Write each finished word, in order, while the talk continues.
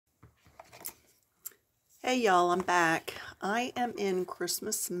Hey y'all, I'm back. I am in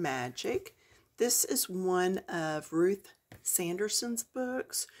Christmas Magic. This is one of Ruth Sanderson's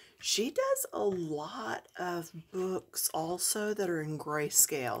books. She does a lot of books also that are in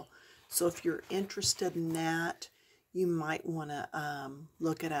grayscale. So if you're interested in that, you might want to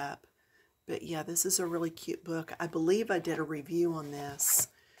look it up. But yeah, this is a really cute book. I believe I did a review on this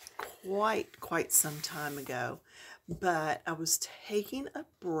quite some time ago. But I was taking a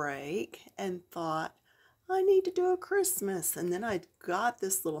break and thought, I need to do a Christmas. And then I got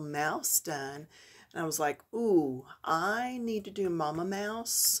this little mouse done. And I was like, ooh, I need to do Mama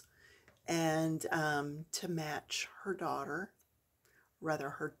Mouse. And to match her daughter.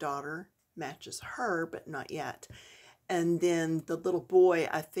 Rather, her daughter matches her, but not yet. And then the little boy,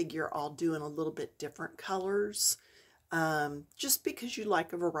 I figure I'll do in a little bit different colors. Just because you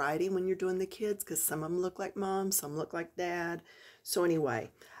like a variety when you're doing the kids, because some of them look like mom, some look like dad. So anyway,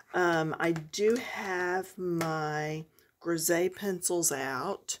 I do have my Grizaye pencils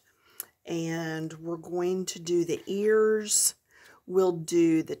out, and we're going to do the ears. We'll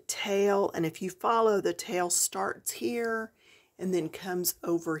do the tail, and if you follow, the tail starts here and then comes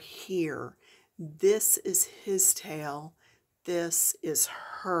over here. This is his tail. This is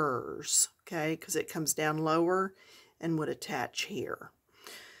hers, okay, because it comes down lower and would attach here.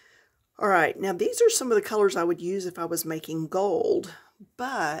 All right, now these are some of the colors I would use if I was making gold,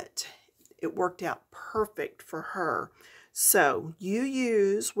 but it worked out perfect for her. So you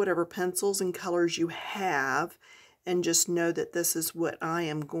use whatever pencils and colors you have, and just know that this is what I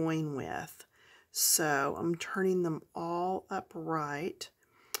am going with. So I'm turning them all upright.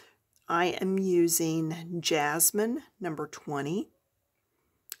 I am using Jasmine number 20.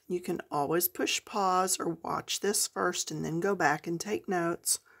 You can always push pause or watch this first and then go back and take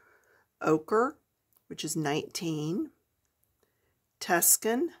notes. Ochre, which is 19.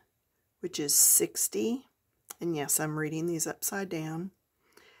 Tuscan, which is 60. And yes, I'm reading these upside down.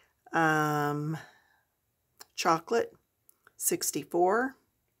 Chocolate, 64.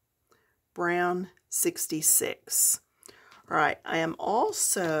 Brown, 66. All right, I am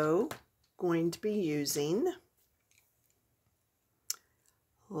also going to be using,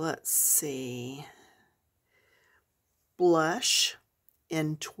 let's see, blush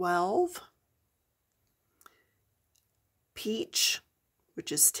in 12, peach,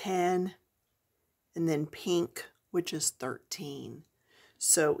 which is 10, and then pink, which is 13.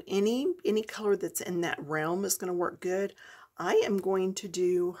 So any color that's in that realm is going to work good. I am going to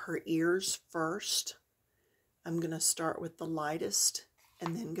do her ears first. I'm going to start with the lightest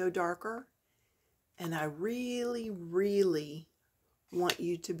and then go darker. And I really want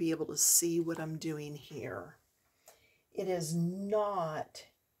you to be able to see what I'm doing here. It is not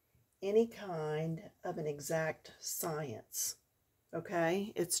any kind of an exact science,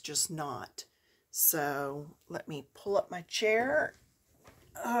 okay? It's just not. So let me pull up my chair.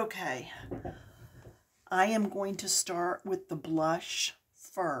 Okay. I am going to start with the blush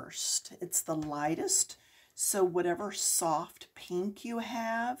first. It's the lightest, so whatever soft pink you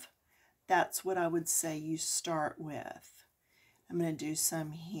have, that's what I would say you start with. I'm going to do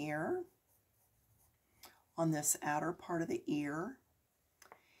some here on this outer part of the ear.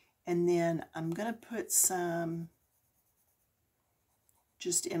 And then I'm going to put some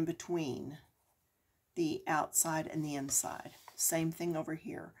just in between the outside and the inside. Same thing over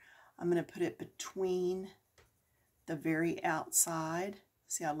here. I'm going to put it between the very outside.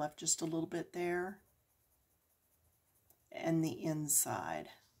 See, I left just a little bit there. And the inside.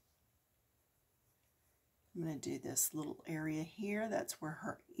 I'm going to do this little area here. That's where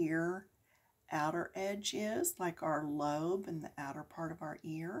her ear outer edge is, like our lobe and the outer part of our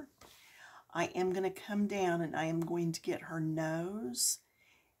ear. I am going to come down and I am going to get her nose.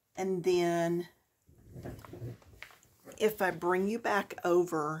 And then if I bring you back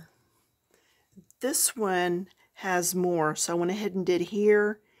over, this one has more. So I went ahead and did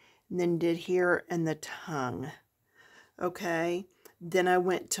here, and then did here and the tongue. Okay. Then I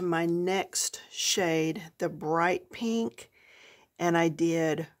went to my next shade, the bright pink, and I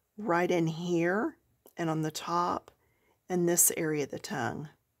did right in here and on the top and this area of the tongue.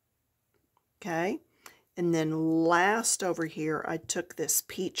 Okay. And then last over here, I took this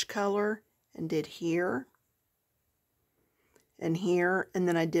peach color and did here and here, and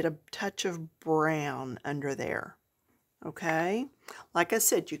then I did a touch of brown under there. Okay. Like I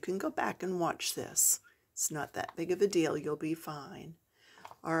said, you can go back and watch this. It's not that big of a deal. You'll be fine.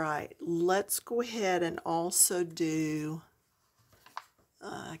 All right, let's go ahead and also do,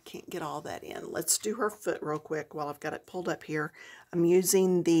 I can't get all that in. Let's do her foot real quick while I've got it pulled up here. I'm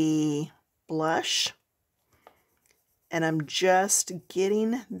using the blush, and I'm just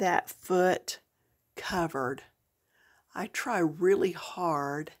getting that foot covered. I try really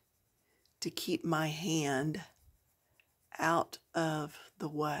hard to keep my hand out of the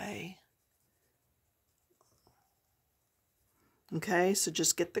way. Okay, so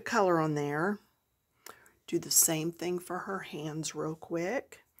just get the color on there. Do the same thing for her hands real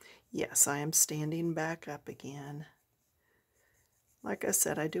quick. Yes, I am standing back up again. Like I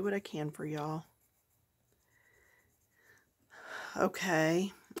said, I do what I can for y'all.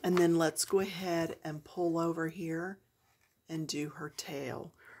 Okay, and then let's go ahead and pull over here and do her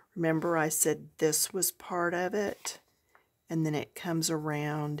tail. Remember I said this was part of it, and then it comes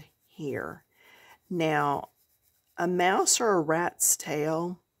around here. Now, a mouse or a rat's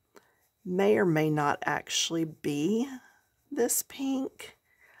tail may or may not actually be this pink.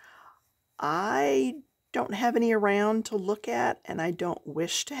 I don't have any around to look at, and I don't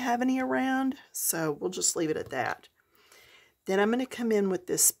wish to have any around, so we'll just leave it at that. Then I'm going to come in with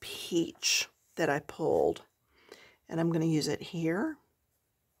this peach that I pulled, and I'm going to use it here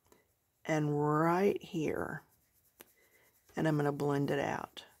and right here, and I'm going to blend it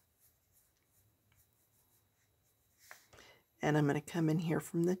out. And I'm going to come in here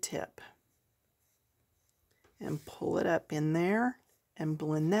from the tip and pull it up in there and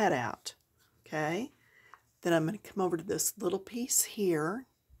blend that out. Okay, then I'm going to come over to this little piece here,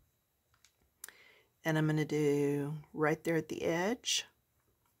 and I'm going to do right there at the edge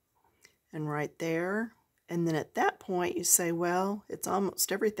and right there. And then at that point you say, well, it's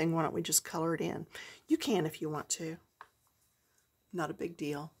almost everything, why don't we just color it in? You can if you want to. Not a big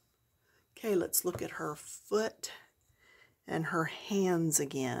deal. Okay, let's look at her foot and her hands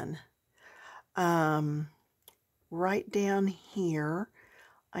again. Right down here,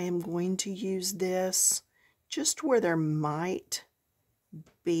 I am going to use this just where there might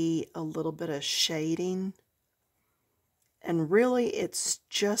be a little bit of shading. And really, it's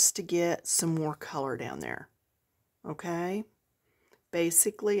just to get some more color down there. Okay?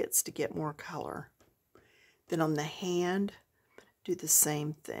 Basically, it's to get more color. Then on the hand, do the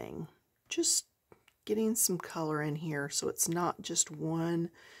same thing. Just getting some color in here so it's not just one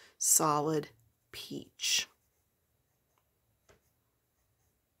solid peach.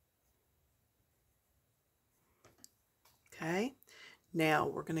 Okay, now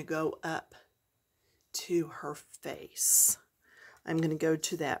we're going to go up to her face. I'm going to go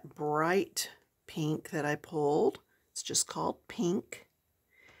to that bright pink that I pulled. It's just called pink.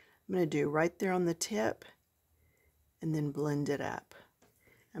 I'm going to do right there on the tip and then blend it up.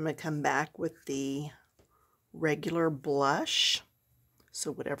 I'm going to come back with the regular blush,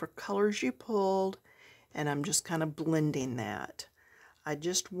 so whatever colors you pulled, and I'm just kind of blending that. I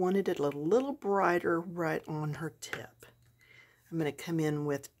just wanted it a little brighter right on her tip. I'm going to come in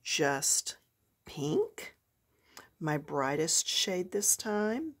with just pink, my brightest shade this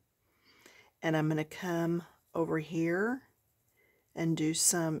time, and I'm going to come over here and do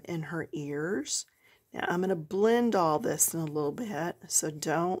some in her ears. Now I'm going to blend all this in a little bit, so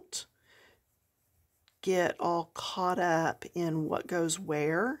don't get all caught up in what goes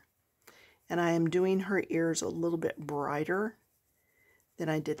where. And I am doing her ears a little bit brighter than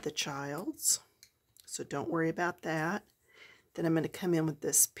I did the child's, so don't worry about that. Then I'm going to come in with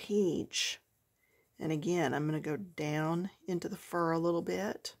this peach, and again I'm going to go down into the fur a little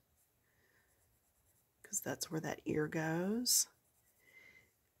bit because that's where that ear goes.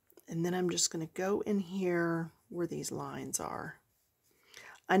 And then I'm just going to go in here where these lines are.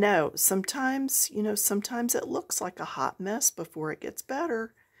 I know sometimes, sometimes it looks like a hot mess before it gets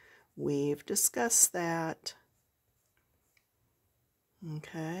better. We've discussed that.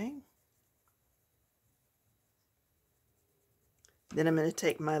 Okay. Then I'm going to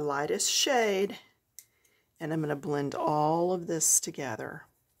take my lightest shade and I'm going to blend all of this together.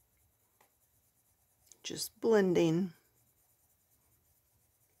 Just blending.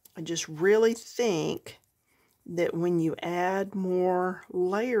 I just really think that when you add more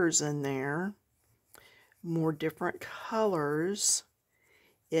layers in there, more different colors,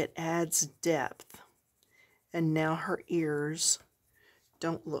 it adds depth. And now her ears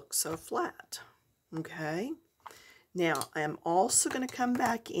don't look so flat. Okay? Now, I am also going to come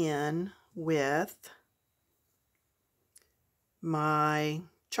back in with my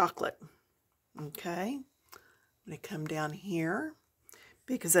chocolate. Okay? I'm going to come down here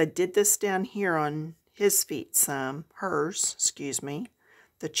because I did this down here on his feet some, hers, excuse me,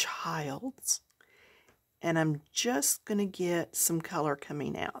 the child's. And I'm just going to get some color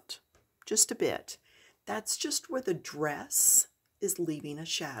coming out, just a bit. That's just where the dress is leaving a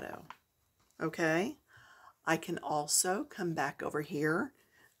shadow. Okay? I can also come back over here.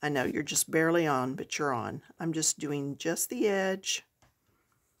 I know you're just barely on, but you're on. I'm just doing just the edge,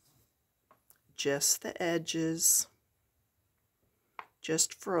 just the edges,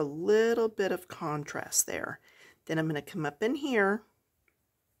 just for a little bit of contrast there. Then I'm going to come up in here,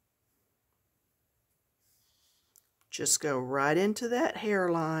 just go right into that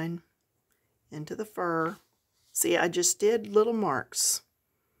hairline, into the fur. See, I just did little marks.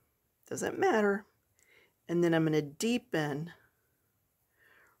 Doesn't matter. And then I'm going to deepen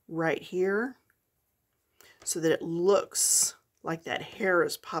right here so that it looks like that hair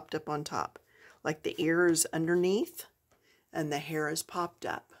is popped up on top, like the ear is underneath and the hair is popped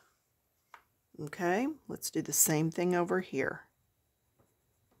up. Okay, let's do the same thing over here.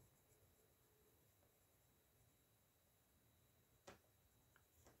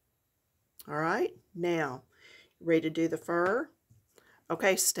 All right, now, ready to do the fur?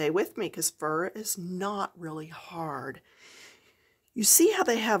 Okay, stay with me because fur is not really hard. You see how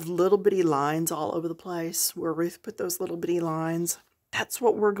they have little bitty lines all over the place where Ruth put those little bitty lines? That's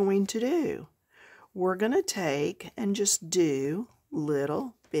what we're going to do. We're going to take and just do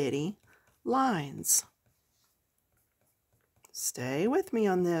little bitty lines. Stay with me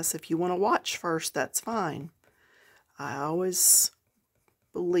on this. If you want to watch first, that's fine. I always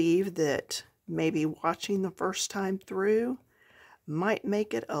believe that maybe watching the first time through might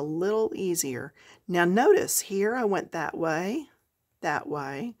make it a little easier. Now notice here I went that way,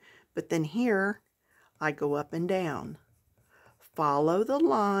 but then here I go up and down. Follow the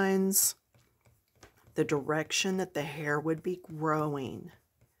lines, the direction that the hair would be growing,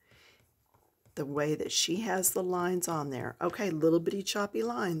 the way that she has the lines on there. Okay, little bitty choppy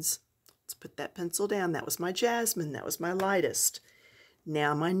lines. Let's put that pencil down. That was my jasmine. That was my lightest.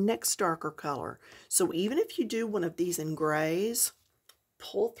 Now my next darker color. So even if you do one of these in grays,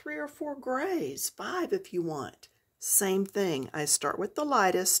 pull 3 or 4 grays, 5 if you want. Same thing. I start with the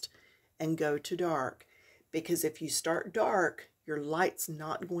lightest and go to dark. Because if you start dark, your light's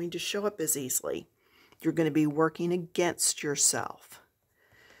not going to show up as easily. You're going to be working against yourself.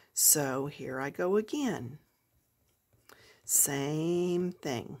 So here I go again. Same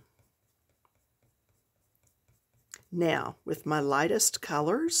thing. Now, with my lightest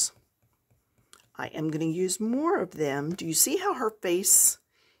colors, I am going to use more of them. Do you see how her face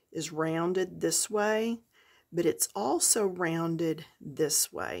is rounded this way? But it's also rounded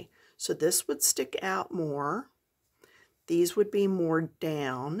this way. So this would stick out more. These would be more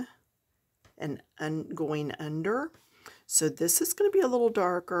down and going under. So this is going to be a little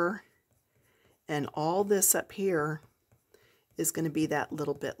darker. And all this up here is going to be that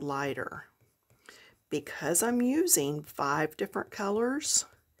little bit lighter. Because I'm using 5 different colors,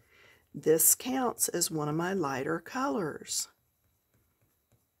 this counts as one of my lighter colors.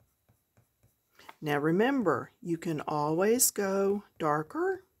 Now remember, you can always go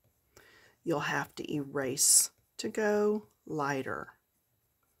darker. You'll have to erase to go lighter.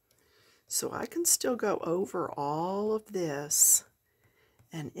 So I can still go over all of this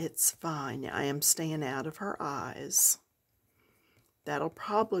and it's fine. I am staying out of her eyes. That'll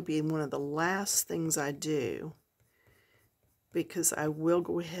probably be one of the last things I do, because I will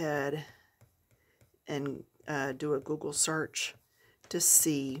go ahead and do a Google search to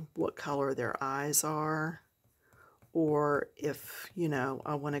see what color their eyes are, or if, you know,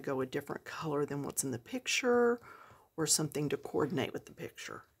 I want to go a different color than what's in the picture, or something to coordinate with the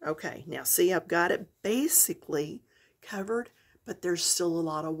picture. Okay, now see, I've got it basically covered, but there's still a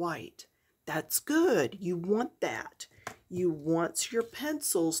lot of white. That's good. You want that. You want your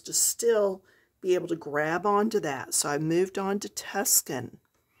pencils to still be able to grab onto that. So I moved on to Tuscan.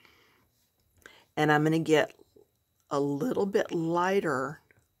 And I'm going to get a little bit lighter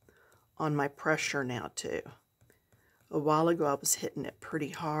on my pressure now too. A while ago I was hitting it pretty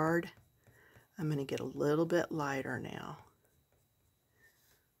hard. I'm going to get a little bit lighter now.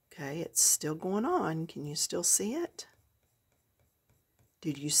 Okay, it's still going on. Can you still see it?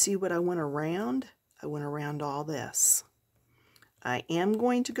 Did you see what I went around? I went around all this. I am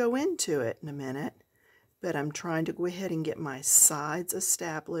going to go into it in a minute, but I'm trying to go ahead and get my sides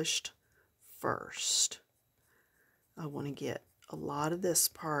established first. I want to get a lot of this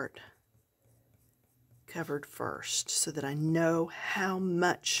part covered first so that I know how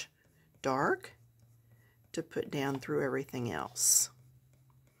much dark to put down through everything else.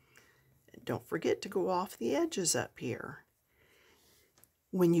 And don't forget to go off the edges up here.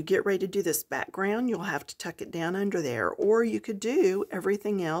 When you get ready to do this background, you'll have to tuck it down under there, or you could do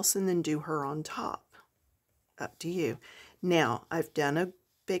everything else and then do her on top. Up to you. Now, I've done a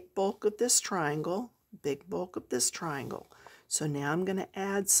big bulk of this triangle, big bulk of this triangle. So now I'm going to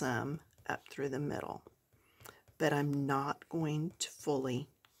add some up through the middle, but I'm not going to fully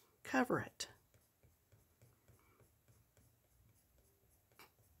cover it. .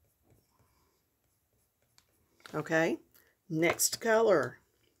 Okay, next color.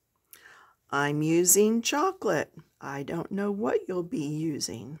 I'm using chocolate. I don't know what you'll be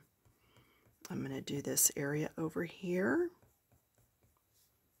using. I'm going to do this area over here.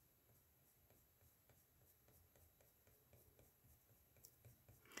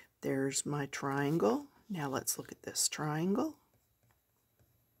 There's my triangle. Now let's look at this triangle.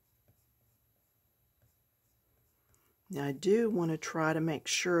 Now I do want to try to make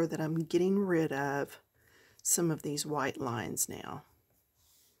sure that I'm getting rid of some of these white lines now.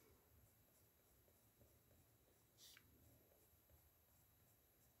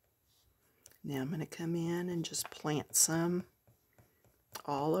 Now I'm going to come in and just plant some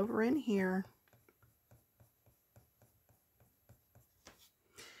all over in here.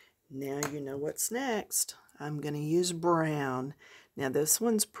 Now you know what's next. I'm going to use brown. Now this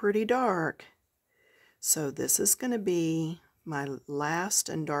one's pretty dark, so this is going to be my last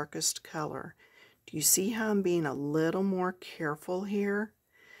and darkest color. Do you see how I'm being a little more careful here?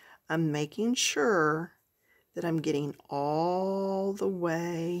 I'm making sure that I'm getting all the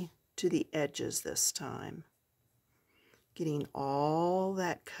way to the edges this time. Getting all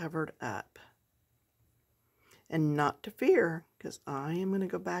that covered up. And not to fear, because I am going to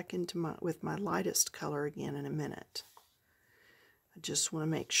go back into with my lightest color again in a minute. I just want to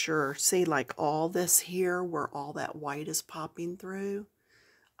make sure. See, like all this here where all that white is popping through,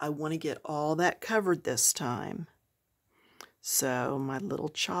 I want to get all that covered this time. So my little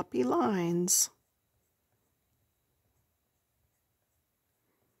choppy lines.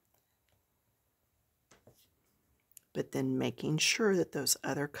 But then making sure that those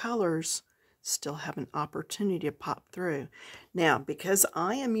other colors still have an opportunity to pop through. Now, because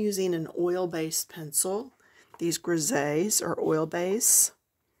I am using an oil-based pencil, these Grizayes are oil-based,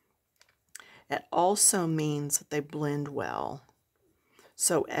 it also means that they blend well.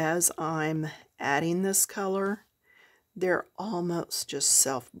 So as I'm adding this color, they're almost just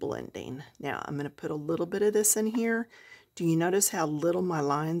self-blending. Now, I'm going to put a little bit of this in here. Do you notice how little my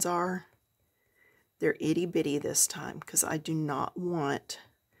lines are? They're itty-bitty this time because I do not want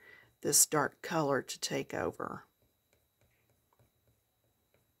this dark color to take over.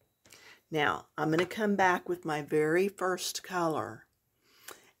 Now, I'm going to come back with my very first color,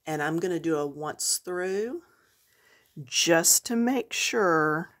 and I'm going to do a once through just to make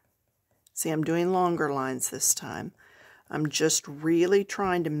sure. See, I'm doing longer lines this time. I'm just really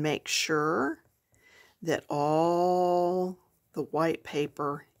trying to make sure that all the white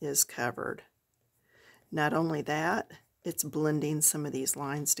paper is covered. Not only that, it's blending some of these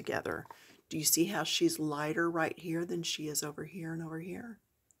lines together. Do you see how she's lighter right here than she is over here and over here?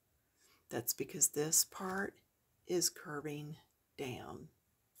 That's because this part is curving down.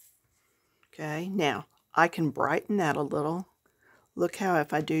 Okay, now I can brighten that a little. Look how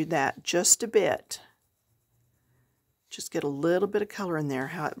if I do that just a bit, just get a little bit of color in there,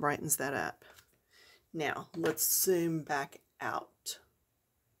 how it brightens that up. Now, let's zoom back out.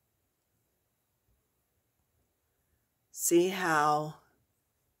 See how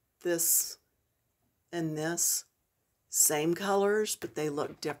this and this, same colors, but they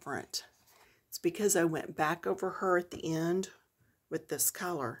look different. It's because I went back over her at the end with this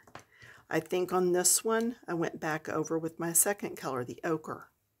color. I think on this one, I went back over with my second color, the ochre.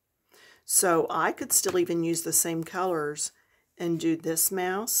 So I could still even use the same colors and do this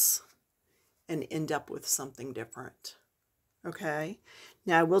mouse and end up with something different. Okay?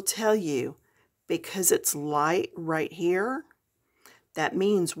 Now I will tell you, because it's light right here, that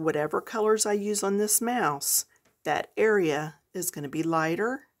means whatever colors I use on this mouse, that area is going to be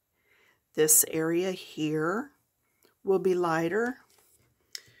lighter. This area here will be lighter.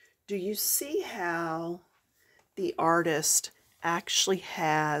 Do you see how the artist actually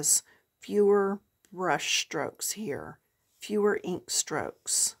has fewer brush strokes here, fewer ink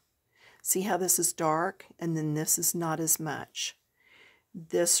strokes? See how this is dark and then this is not as much.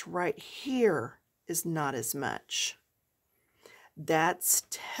 This right here is not as much. That's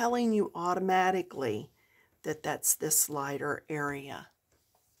telling you automatically that that's this lighter area.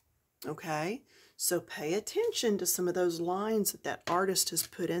 Okay, so pay attention to some of those lines that that artist has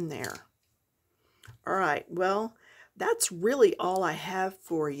put in there. All right, well, that's really all I have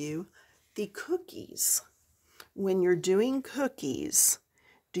for you. The cookies. When you're doing cookies,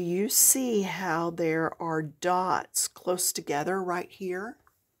 do you see how there are dots close together right here?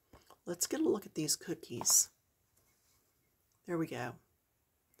 Let's get a look at these cookies. There we go.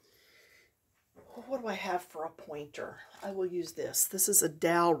 What do I have for a pointer? I will use this. This is a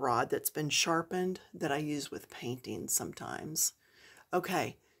dowel rod that's been sharpened that I use with painting sometimes.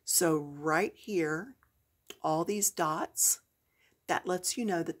 Okay, so right here, all these dots, that lets you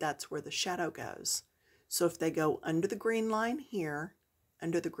know that that's where the shadow goes. So if they go under the green line here,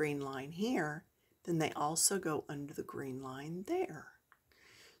 under the green line here, then they also go under the green line there.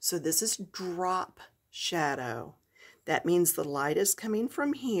 So this is drop shadow. That means the light is coming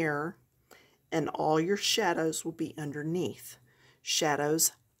from here and all your shadows will be underneath.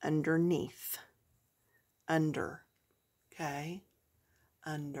 Shadows underneath. Under. Okay?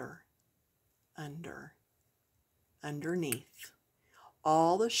 Under. Under. Underneath.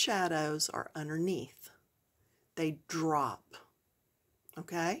 All the shadows are underneath. They drop.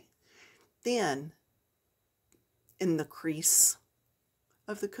 Okay? Then, in the crease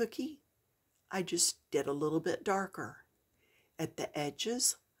of the cookie, I just did a little bit darker. At the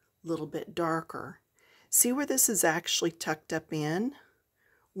edges, a little bit darker. See where this is actually tucked up in?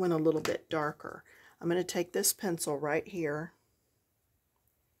 Went a little bit darker. I'm going to take this pencil right here.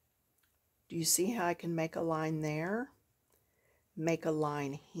 Do you see how I can make a line there? Make a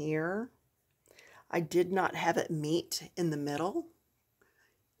line here. I did not have it meet in the middle.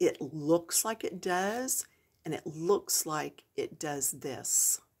 It looks like it does, and it looks like it does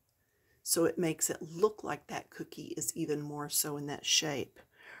this. So it makes it look like that cookie is even more so in that shape.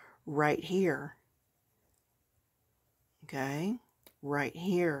 Right here. Okay, right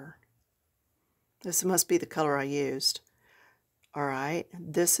here. This must be the color I used. All right,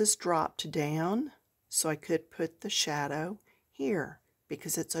 this is dropped down, so I could put the shadow here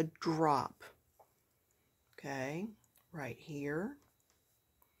because it's a drop. Okay, right here.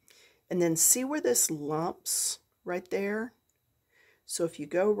 And then see where this lumps right there? So if you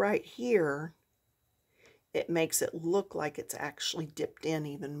go right here, it makes it look like it's actually dipped in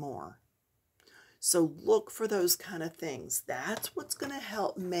even more. So look for those kind of things. That's what's going to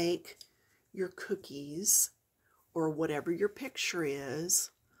help make your cookies or whatever your picture is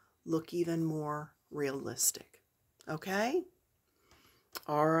look even more realistic. Okay?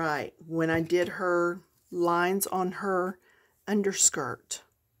 All right. When I did her lines on her underskirt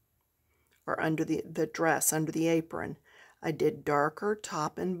or under the dress, under the apron, I did darker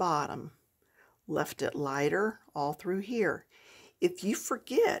top and bottom. Left it lighter all through here. If you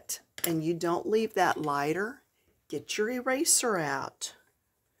forget and you don't leave that lighter, get your eraser out.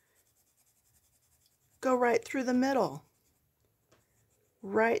 Go right through the middle.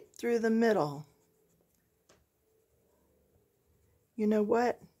 Right through the middle. You know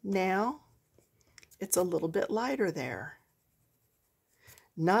what? Now it's a little bit lighter there.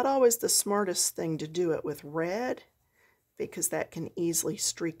 Not always the smartest thing to do it with red because that can easily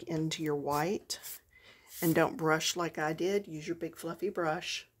streak into your white. And don't brush like I did. Use your big fluffy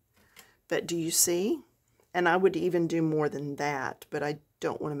brush. But do you see? And I would even do more than that, but I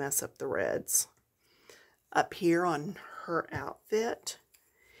don't want to mess up the reds. Up here on her outfit,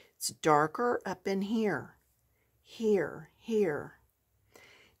 it's darker up in here. Here, here.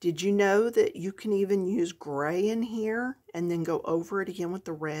 Did you know that you can even use gray in here and then go over it again with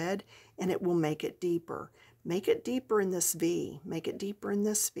the red and it will make it deeper? Make it deeper in this V. Make it deeper in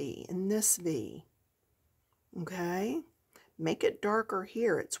this V, in this V. Okay? Make it darker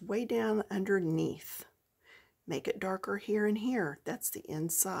here. It's way down underneath. Make it darker here and here. That's the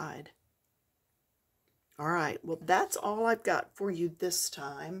inside. All right, well, that's all I've got for you this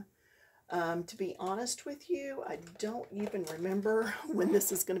time. To be honest with you, I don't even remember when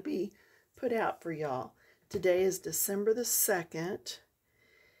this is going to be put out for y'all. Today is December the 2nd,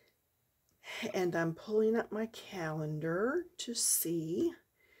 and I'm pulling up my calendar to see.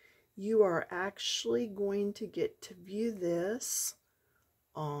 You are actually going to get to view this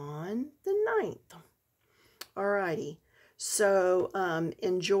on the 9th. Alrighty, so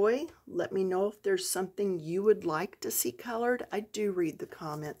enjoy. Let me know if there's something you would like to see colored. I do read the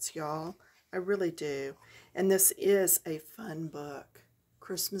comments, y'all. I really do. And this is a fun book,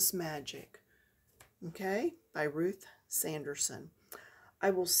 Christmas Magic, okay, by Ruth Sanderson. I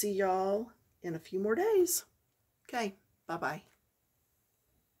will see y'all in a few more days. Okay, bye-bye.